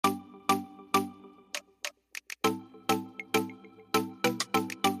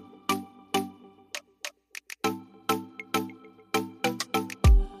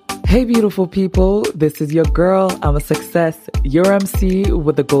Hey, beautiful people. This is your girl. I'm a success, your MC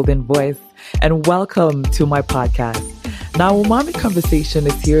with the golden voice, and welcome to my podcast. Now, Umami Conversation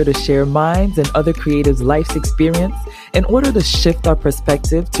is here to share minds and other creatives' life's experience in order to shift our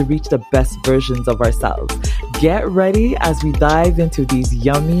perspective to reach the best versions of ourselves. Get ready as we dive into these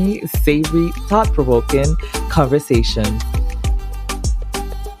yummy, savory, thought-provoking conversations.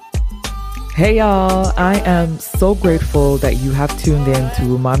 Hey y'all, I am so grateful that you have tuned in to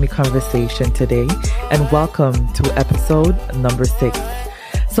Umami Conversation today, and welcome to episode number 6.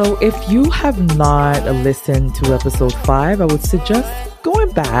 So if you have not listened to episode 5, I would suggest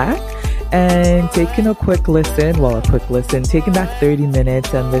going back and taking a quick listen, taking that 30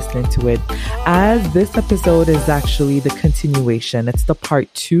 minutes and listening to it, as this episode is actually the continuation. It's the part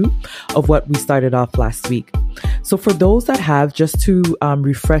 2 of what we started off last week. So for those that have, just to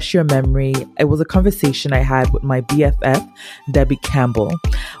refresh your memory, it was a conversation I had with my BFF, Debbie Campbell.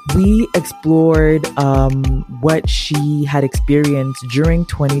 We explored what she had experienced during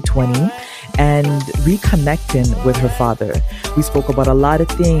 2020 and reconnecting with her father. We spoke about a lot of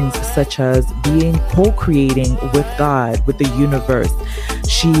things, such as being co-creating with God, with the universe.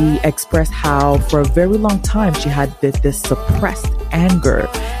 She expressed how for a very long time she had this suppressed anger,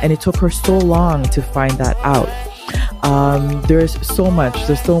 and it took her so long to find that out. There's so much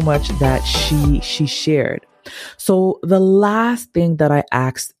that she shared. So the last thing that I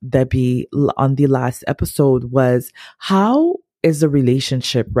asked Debbie on the last episode was, how is the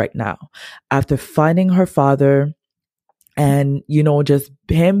relationship right now after finding her father and, just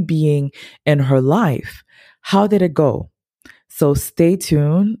him being in her life? How did it go? So stay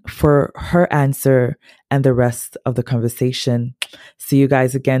tuned for her answer and the rest of the conversation. See you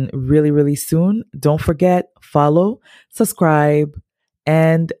guys again really, really soon. Don't forget, follow, subscribe,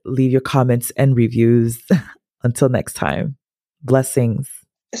 and leave your comments and reviews. Until next time, blessings.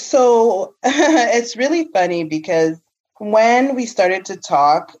 So it's really funny because when we started to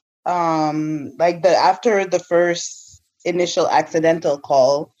talk, after the first initial accidental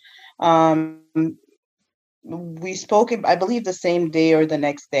call, we spoke, I believe, the same day or the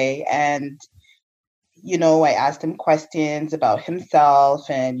next day. And, I asked him questions about himself.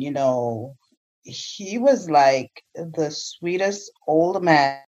 And, he was like the sweetest old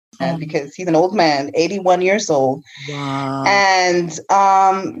man, because he's an old man, 81 years old. Wow. And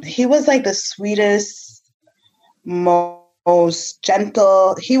he was like the sweetest, most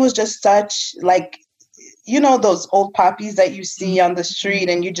gentle. He was just such those old puppies that you see on the street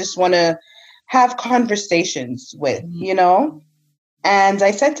and you just want to have conversations with, And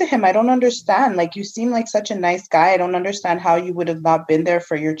I said to him, I don't understand. Like, you seem like such a nice guy. I don't understand how you would have not been there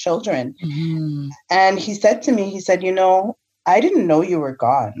for your children. Mm-hmm. And he said to me, I didn't know you were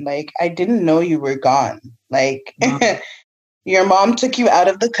gone. Like, I didn't know you were gone. Like, wow. Your mom took you out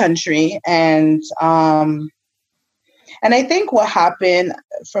of the country. And I think what happened,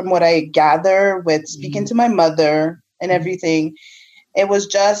 from what I gather with speaking to my mother and everything, it was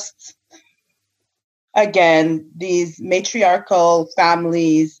just, again, these matriarchal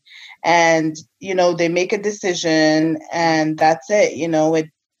families, and, they make a decision and that's it. It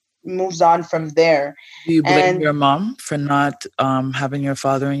moves on from there. Do you blame your mom for not having your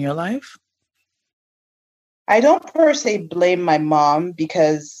father in your life? I don't per se blame my mom,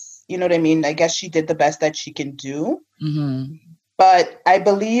 because, you know what I mean? I guess she did the best that she can do. Mm-hmm. But I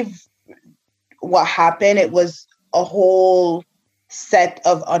believe what happened, it was a whole set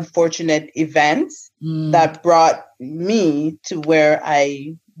of unfortunate events that brought me to where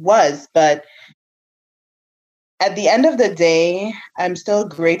I was. But at the end of the day, I'm still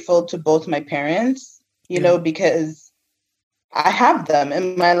grateful to both my parents, because I have them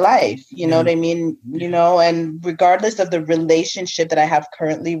in my life, you know what I mean? And regardless of the relationship that I have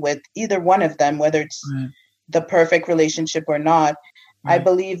currently with either one of them, whether it's the perfect relationship or not, I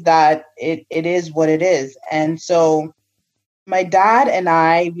believe that it is what it is. And so my dad and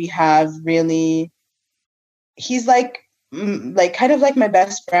I, we have really, he's like kind of like my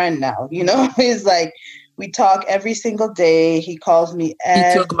best friend now, He's like, we talk every single day. He calls me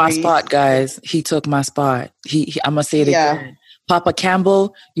He took my spot, guys. He took my spot. I'm going to say it again. Papa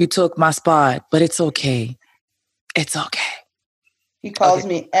Campbell, you took my spot, but it's okay. It's okay. He calls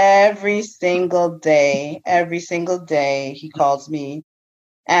me every single day. Every single day he calls me.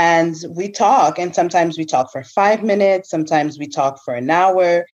 And we talk. And sometimes we talk for 5 minutes. Sometimes we talk for an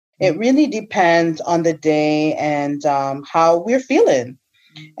hour. It really depends on the day and how we're feeling.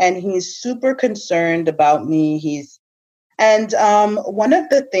 And he's super concerned about me. And one of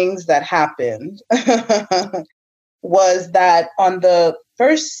the things that happened was that on the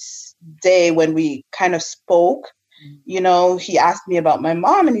first day when we kind of spoke, he asked me about my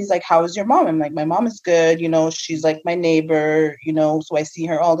mom, and he's like, how is your mom? I'm like, my mom is good. She's like my neighbor, so I see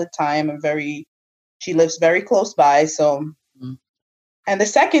her all the time. She lives very close by. So, and the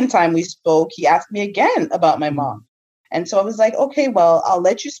second time we spoke, he asked me again about my mom. And so I was like, okay, well, I'll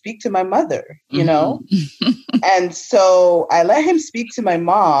let you speak to my mother, And so I let him speak to my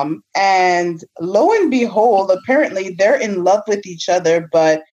mom, and lo and behold, apparently they're in love with each other,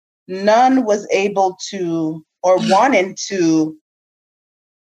 but none was able to or wanted to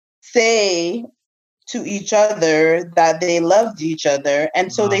say to each other that they loved each other.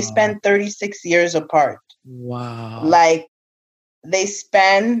 And so they spent 36 years apart. Wow. Like, they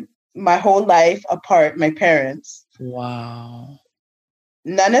spend my whole life apart, my parents. Wow.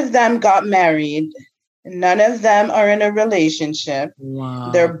 None of them got married. None of them are in a relationship.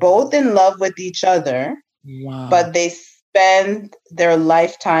 Wow. They're both in love with each other. Wow. But they spend their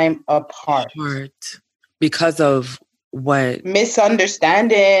lifetime apart. Because of what?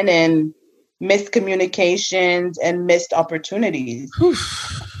 Misunderstanding and miscommunications and missed opportunities.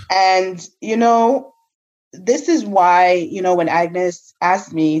 And, this is why, when Agnes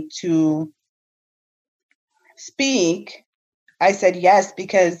asked me to speak, I said yes,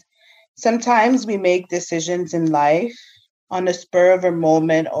 because sometimes we make decisions in life on the spur of a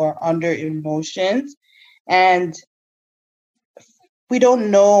moment or under emotions, and we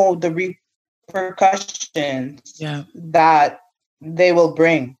don't know the repercussions that they will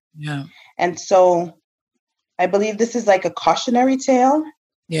bring. Yeah. And so I believe this is like a cautionary tale.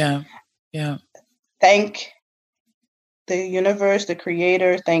 Yeah. Yeah. Thank the universe, the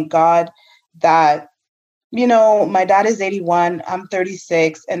creator, thank God that, my dad is 81, I'm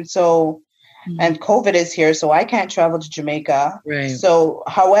 36. And so, and COVID is here, so I can't travel to Jamaica. Right. So,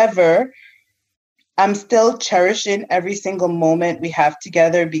 however, I'm still cherishing every single moment we have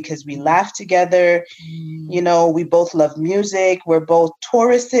together because we laugh together. We both love music. We're both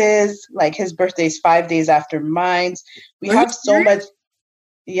Tauruses. Like, his birthday is 5 days after mine. We have so much.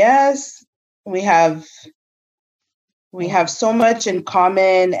 Yes, we have so much in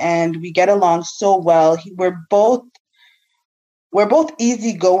common, and we get along so well. We're both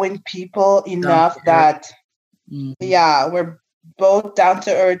easygoing people enough that, we're both down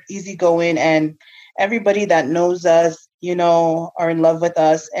to earth, easygoing, and everybody that knows us, are in love with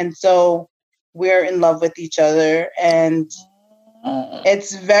us. And so we're in love with each other, and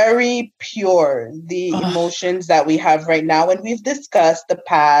it's very pure, the emotions that we have right now. And we've discussed the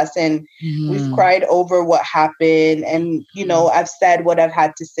past, and we've cried over what happened. And, I've said what I've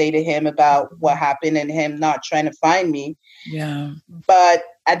had to say to him about what happened and him not trying to find me. Yeah. But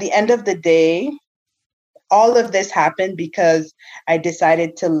at the end of the day, all of this happened because I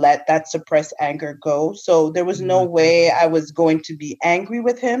decided to let that suppressed anger go. So there was no way I was going to be angry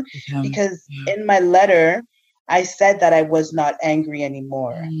with him, because in my letter, I said that I was not angry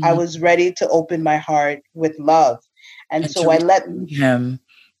anymore. I was ready to open my heart with love. And so I let him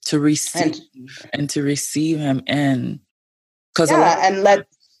to receive and to receive him in. And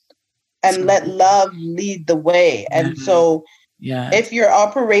let love lead the way. And so if you're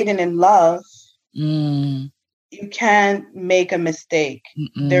operating in love, you can't make a mistake.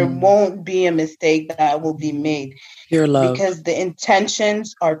 There won't be a mistake that will be made. Pure love. Because the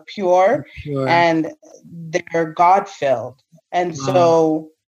intentions are pure. And they're God-filled. And so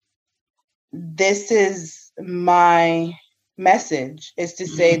this is my message, is to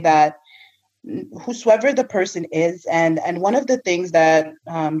say that whosoever the person is, and one of the things that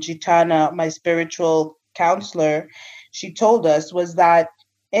Gitana, my spiritual counselor, she told us was that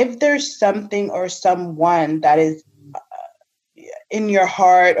if there's something or someone that is in your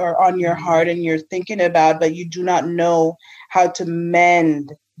heart or on your heart and you're thinking about, but you do not know how to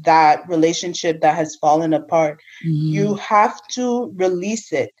mend that relationship that has fallen apart, you have to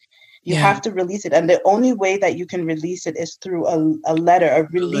release it. You have to release it. And the only way that you can release it is through a letter, a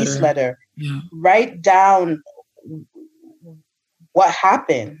release letter. Yeah. Write down what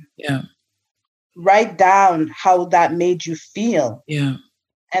happened. Yeah. Write down how that made you feel. Yeah.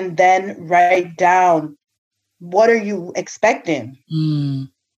 And then write down, what are you expecting?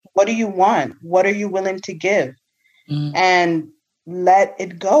 What do you want? What are you willing to give? And let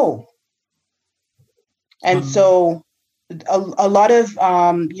it go. And so a lot of,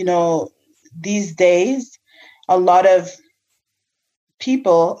 these days, a lot of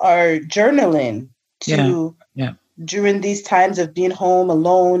people are journaling during these times of being home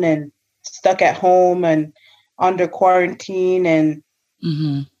alone and stuck at home and under quarantine and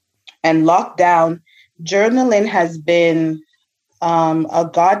lockdown. Journaling has been a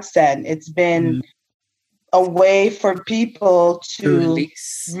godsend. It's been a way for people to really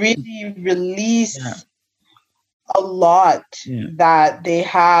release a lot that they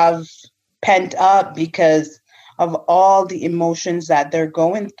have pent up because of all the emotions that they're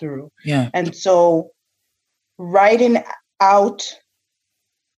going through. Yeah. And so writing out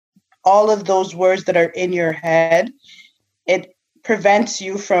all of those words that are in your head, it prevents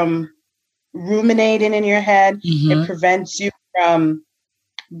you from ruminating in your head. It prevents you from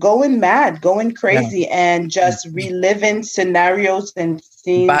going mad, going crazy, and just reliving scenarios and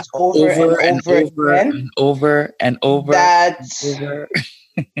scenes over and over and over that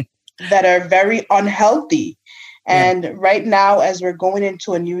are very unhealthy. And right now, as we're going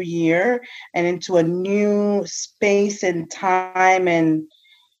into a new year and into a new space and time, and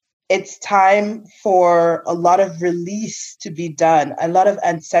it's time for a lot of release to be done, a lot of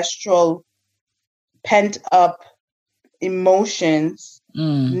ancestral pent up emotions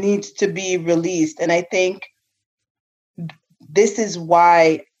needs to be released. And I think this is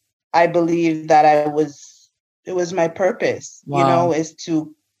why I believe that it was my purpose, is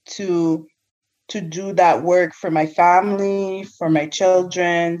to do that work for my family, for my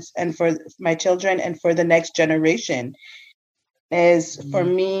children, and for the next generation, is for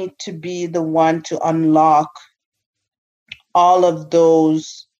me to be the one to unlock all of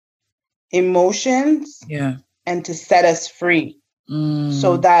those emotions and to set us free,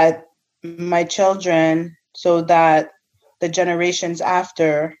 so that my children, so that the generations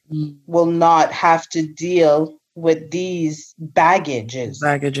after will not have to deal with these baggages.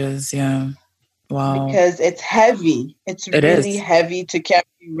 Wow. Because it's heavy. It's really heavy to carry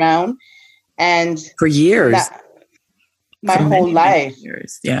around. And for years. My whole life.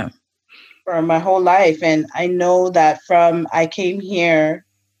 Years. Yeah. For my whole life. And I know that I came here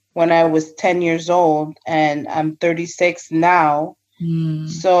when I was 10 years old, and I'm 36 now.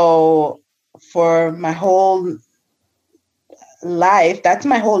 So for my whole life, that's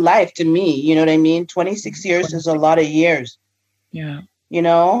my whole life to me. You know what I mean? 26 years is a lot of years. Yeah. You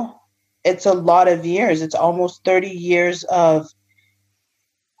know, it's a lot of years. It's almost 30 years of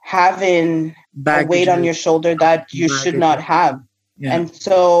having a weight on your shoulder that you should not have. Yeah. And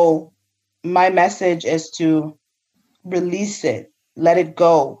so my message is to release it, let it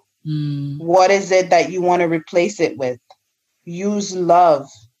go. What is it that you want to replace it with? Use love,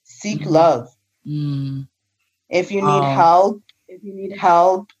 seek love. If you need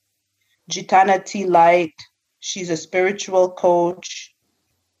help, Gitana T. Light, she's a spiritual coach.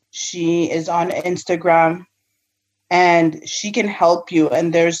 She is on Instagram and she can help you.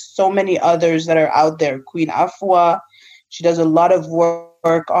 And there's so many others that are out there. Queen Afua, she does a lot of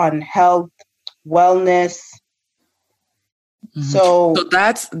work on health, wellness. So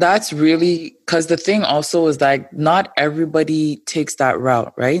that's really, because the thing also is like not everybody takes that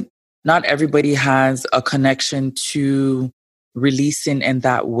route, right? Not everybody has a connection to releasing in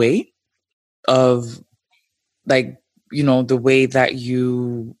that way of like, you know, the way that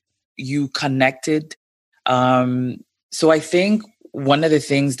you connected. So I think one of the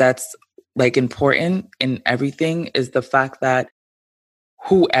things that's like important in everything is the fact that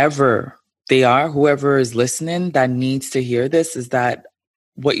whoever they are, whoever is listening that needs to hear this, is that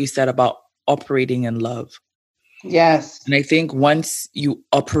what you said about operating in love. Yes. And I think once you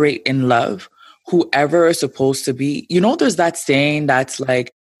operate in love, whoever is supposed to be, you know, there's that saying that's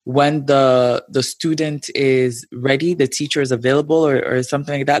like, when the student is ready, the teacher is available, or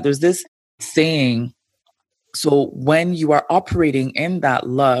something like that. There's this saying. So when you are operating in that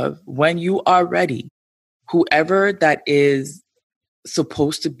love, when you are ready, whoever that is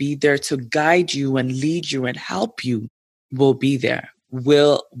supposed to be there to guide you and lead you and help you will be there,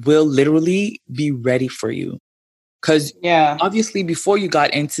 will literally be ready for you. Because obviously before you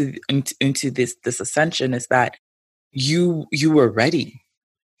got into this ascension, is that you were ready.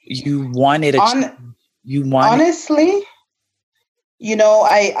 You wanted honestly, you know,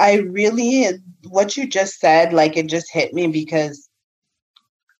 I really, what you just said, like it just hit me because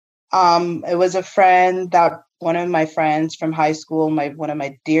it was a friend that one of my friends from high school, one of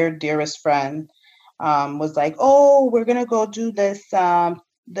my dearest friend, was like, oh, we're gonna go do this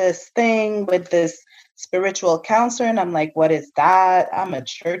thing with this spiritual counselor. And I'm like, what is that? I'm a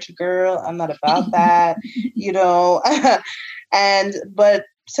church girl. I'm not about that, you know. But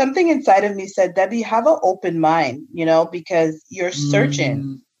something inside of me said, Debbie, have an open mind, you know, because you're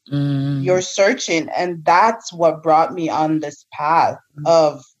searching. You're searching. And that's what brought me on this path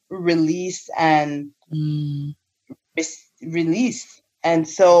of release and release. And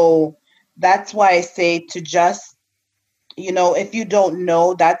so that's why I say to just, you know, if you don't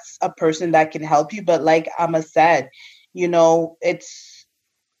know, that's a person that can help you. But like Amma said, you know, it's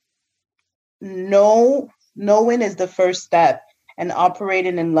knowing is the first step. and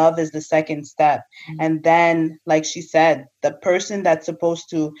operating in love is the second step. And then, like she said, the person that's supposed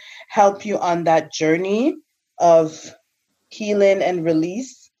to help you on that journey of healing and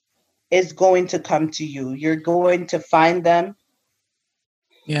release is going to come to you. You're going to find them.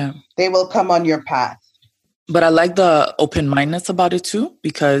 Yeah. They will come on your path. But I like the open-mindedness about it too,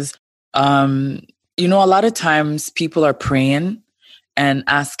 because, you know, a lot of times people are praying and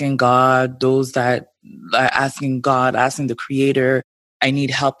asking God, asking the Creator, I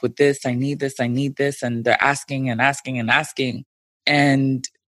need help with this, I need this, I need this. And they're asking and asking and asking. And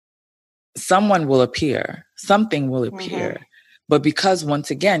someone will appear, something will appear. Mm-hmm. But because,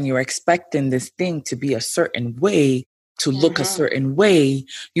 once again, you're expecting this thing to be a certain way, to look a certain way,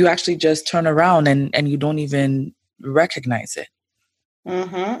 you actually just turn around and you don't even recognize it.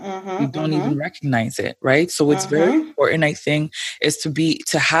 You don't even recognize it, right? So it's very important, I think, is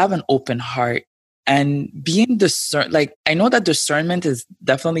to have an open heart and being discern. Like, I know that discernment is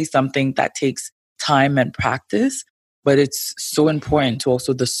definitely something that takes time and practice, but it's so important to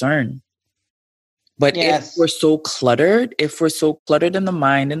also discern. But if we're so cluttered in the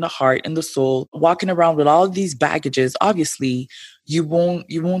mind, in the heart, in the soul, walking around with all of these baggages, obviously you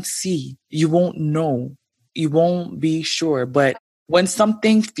won't see, you won't know, you won't be sure. But when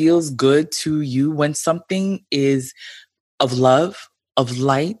something feels good to you, when something is of love, of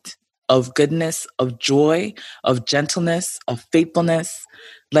light, of goodness, of joy, of gentleness, of faithfulness,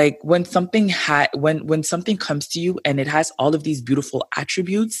 like when something when something comes to you and it has all of these beautiful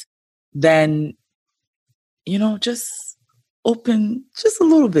attributes, then, you know, just open just a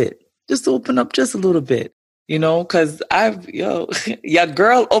little bit. Just open up just a little bit, you know, because your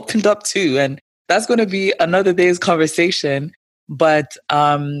girl opened up too. And that's going to be another day's conversation. But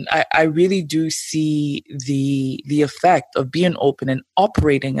I really do see the effect of being open and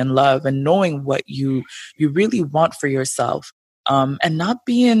operating in love and knowing what you really want for yourself, and not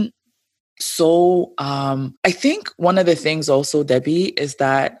being so, I think one of the things also, Debbie, is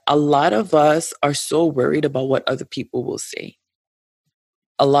that a lot of us are so worried about what other people will say.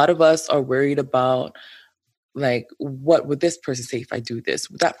 A lot of us are worried about, like, what would this person say if I do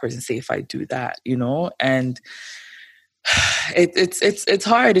this? Would that person say if I do that? You know, and it's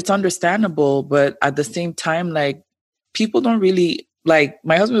hard. It's understandable, but at the same time, like, people don't really, like,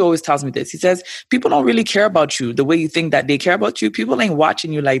 my husband always tells me this. He says, people don't really care about you the way you think that they care about you. People ain't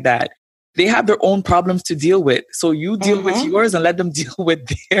watching you like that. They have their own problems to deal with. So you deal with yours and let them deal with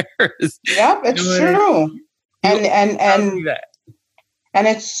theirs. Yep, it's true. And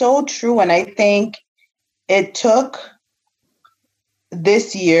it's so true. And I think it took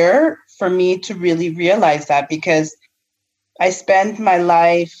this year for me to really realize that, because I spent my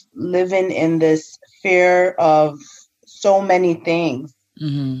life living in this fear of so many things.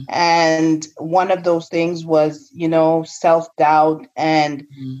 And one of those things was, you know, self-doubt and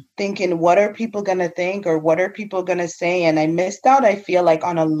thinking, what are people going to think, or what are people going to say? And I missed out, I feel like,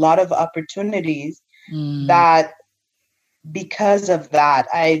 on a lot of opportunities that, because of that,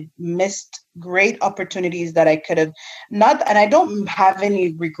 I missed great opportunities that I could have not. And I don't have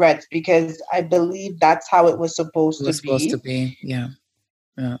any regrets, because I believe that's how it was supposed to be. Yeah.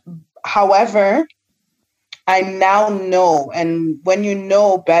 However, I now know, and when you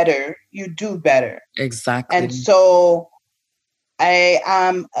know better, you do better. Exactly. And so I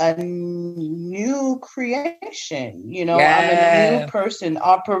am a new creation, you know, I'm a new person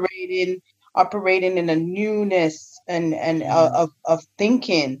operating in a newness and of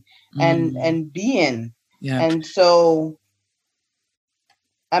thinking and being. Yeah. And so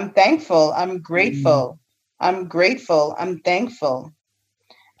I'm thankful. I'm grateful. I'm thankful.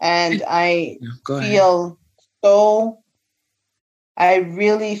 And I I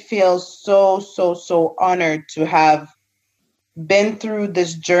really feel so honored to have been through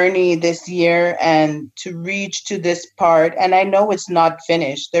this journey this year and to reach to this part. And I know it's not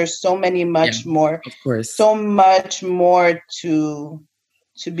finished. There's so much more, of course, so much more to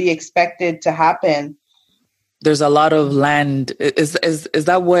be expected to happen. There's a lot of land. Is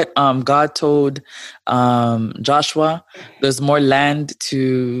that what God told Joshua? There's more land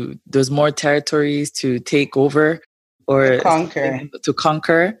there's more territories to take over or to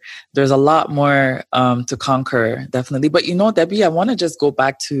conquer. There's a lot more to conquer, definitely. But you know, Debbie, I want to just go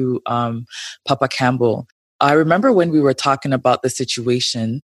back to Papa Campbell. I remember when we were talking about the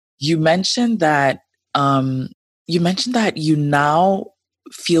situation, you mentioned that you now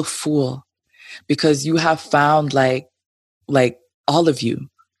feel full, because you have found like all of you.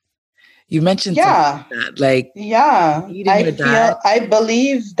 You mentioned that, like, I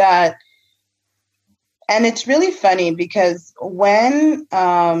believe that. And it's really funny, because when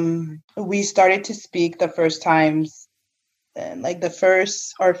we started to speak the first times, and like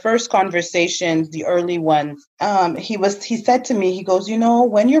our first conversations, the early ones, he said to me, he goes,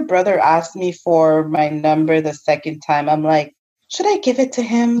 when your brother asked me for my number the second time, I'm like, should I give it to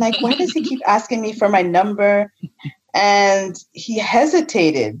him? Like, why does he keep asking me for my number? And he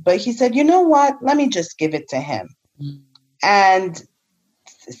hesitated, but he said, you know what? Let me just give it to him and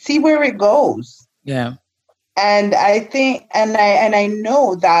see where it goes. Yeah. And I think, and I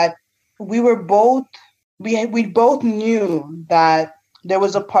know that we both knew that there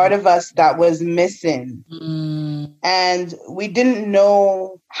was a part of us that was missing. And we didn't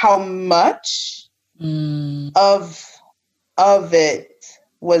know how much of it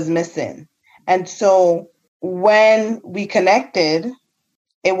was missing. And so when we connected,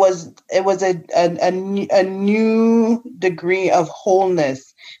 it was a new degree of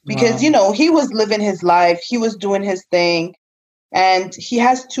wholeness because, he was living his life, he was doing his thing. And he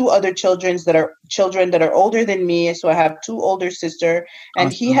has two other children that are older than me. So I have two older sisters, and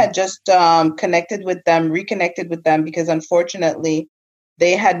awesome. He had just reconnected with them because unfortunately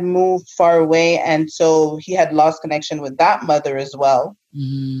they had moved far away. And so he had lost connection with that mother as well.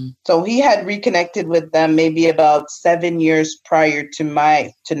 Mm-hmm. So he had reconnected with them maybe about 7 years prior to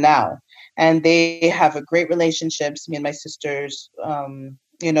now. And they have a great relationships. Me and my sisters,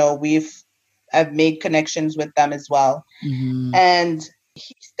 I've made connections with them as well. Mm-hmm. And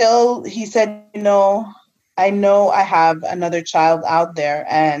he said, I know I have another child out there.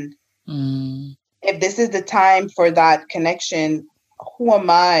 And if this is the time for that connection, who am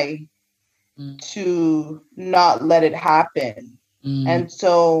I to not let it happen? And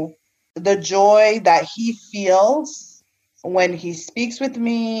so the joy that he feels when he speaks with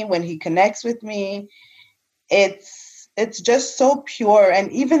me, when he connects with me, it's just so pure.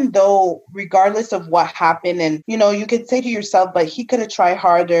 And even though, regardless of what happened, and, you could say to yourself, but he could have tried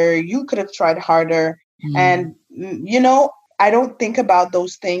harder, you could have tried harder. And, I don't think about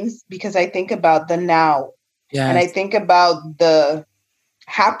those things because I think about the now. Yes. And I think about the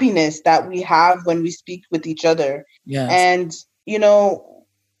happiness that we have when we speak with each other. Yes. And,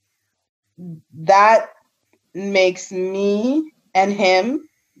 that makes me and him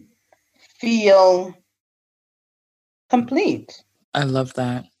feel complete. I love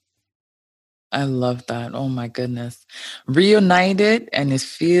that. Oh my goodness. Reunited, and it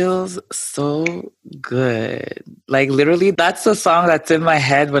feels so good. Like literally, that's the song that's in my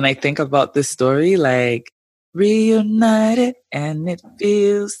head when I think about this story. Like, reunited and it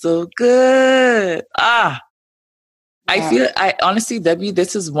feels so good. Yeah. I honestly, Debbie,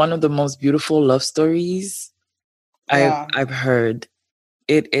 this is one of the most beautiful love stories I've heard.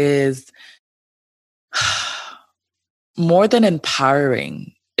 It is more than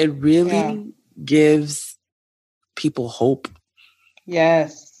empowering. It really gives people hope.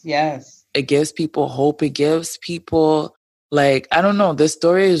 Yes. It gives people hope. It gives people, like, I don't know, this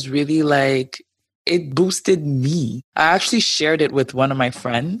story is really like, it boosted me. I actually shared it with one of my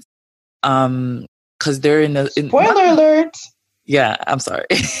friends. Because they're in spoiler alert. Yeah, I'm sorry.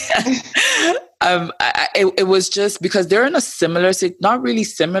 It was just because they're in a similar, not really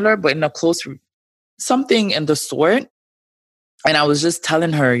similar, but in a close, something in the sort. And I was just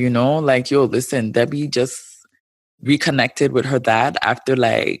telling her, like, yo, listen, Debbie just reconnected with her dad after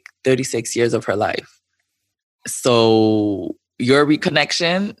like 36 years of her life. So your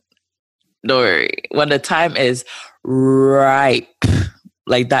reconnection, don't worry, when the time is ripe,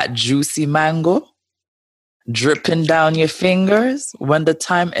 like that juicy mango dripping down your fingers, when the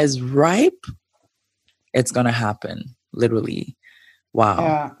time is ripe, it's gonna happen. Literally. Wow.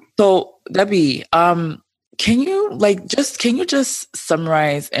 Yeah. So Debbie, can you just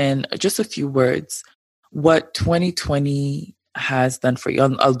summarize in just a few words what 2020 has done for you?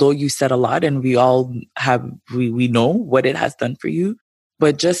 Although you said a lot, and we all we know what it has done for you,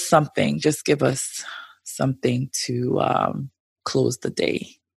 but just give us something to close the day.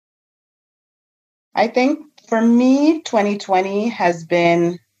 I think for me, 2020 has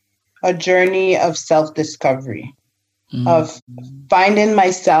been a journey of self-discovery, of finding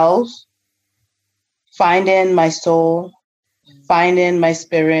myself, finding my soul, finding my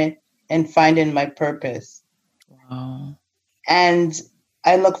spirit, and finding my purpose. Wow. And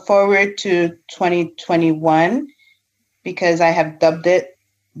I look forward to 2021 because I have dubbed it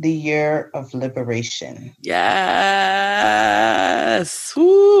the year of liberation. Yes.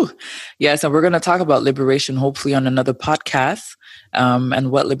 Woo. Yes. And we're going to talk about liberation, hopefully on another podcast, and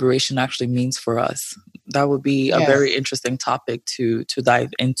what liberation actually means for us. That would be a very interesting topic to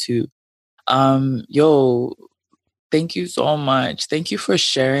dive into. Yo, thank you so much. Thank you for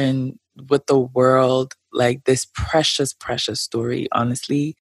sharing with the world, like, this precious, precious story.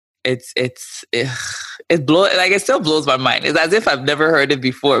 Honestly, it blows, like, it still blows my mind. It's as if I've never heard it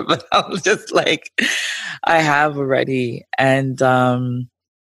before, but I'm just like, I have already. And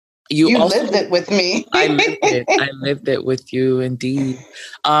you also lived it with me. I lived it with you, indeed.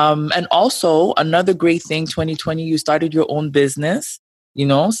 And also another great thing, 2020, you started your own business,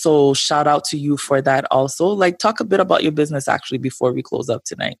 so shout out to you for that also. Like, talk a bit about your business actually before we close up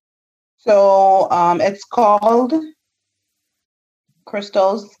tonight. So it's called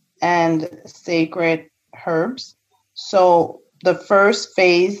Crystals and Sacred Herbs. So the first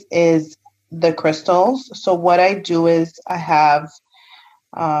phase is the crystals. So what I do is I have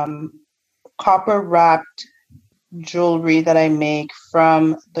copper wrapped jewelry that I make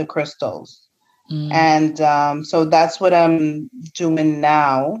from the crystals. And so that's what I'm doing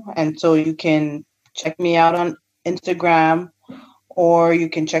now. And so you can check me out on Instagram, or you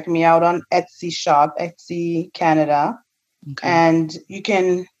can check me out on Etsy shop, Etsy Canada. Okay. And you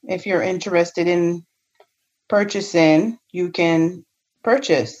can, if you're interested in purchasing, you can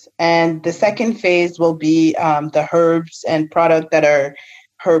purchase. And the second phase will be the herbs and product that are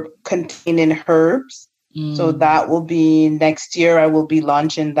containing herbs. So that will be next year. I will be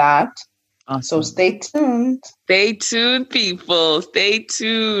launching that. Awesome. So stay tuned. Stay tuned, people. Stay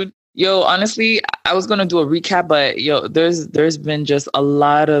tuned. Yo, honestly, I was gonna do a recap, but there's been just a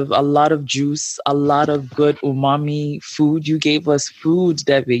lot of juice, a lot of good umami food. You gave us food,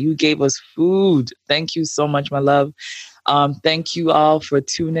 Debbie. You gave us food. Thank you so much, my love. Thank you all for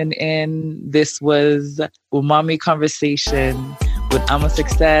tuning in. This was Umami Conversation with Ama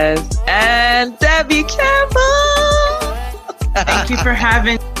Success and Debbie Campbell. Thank you for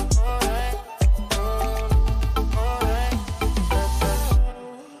having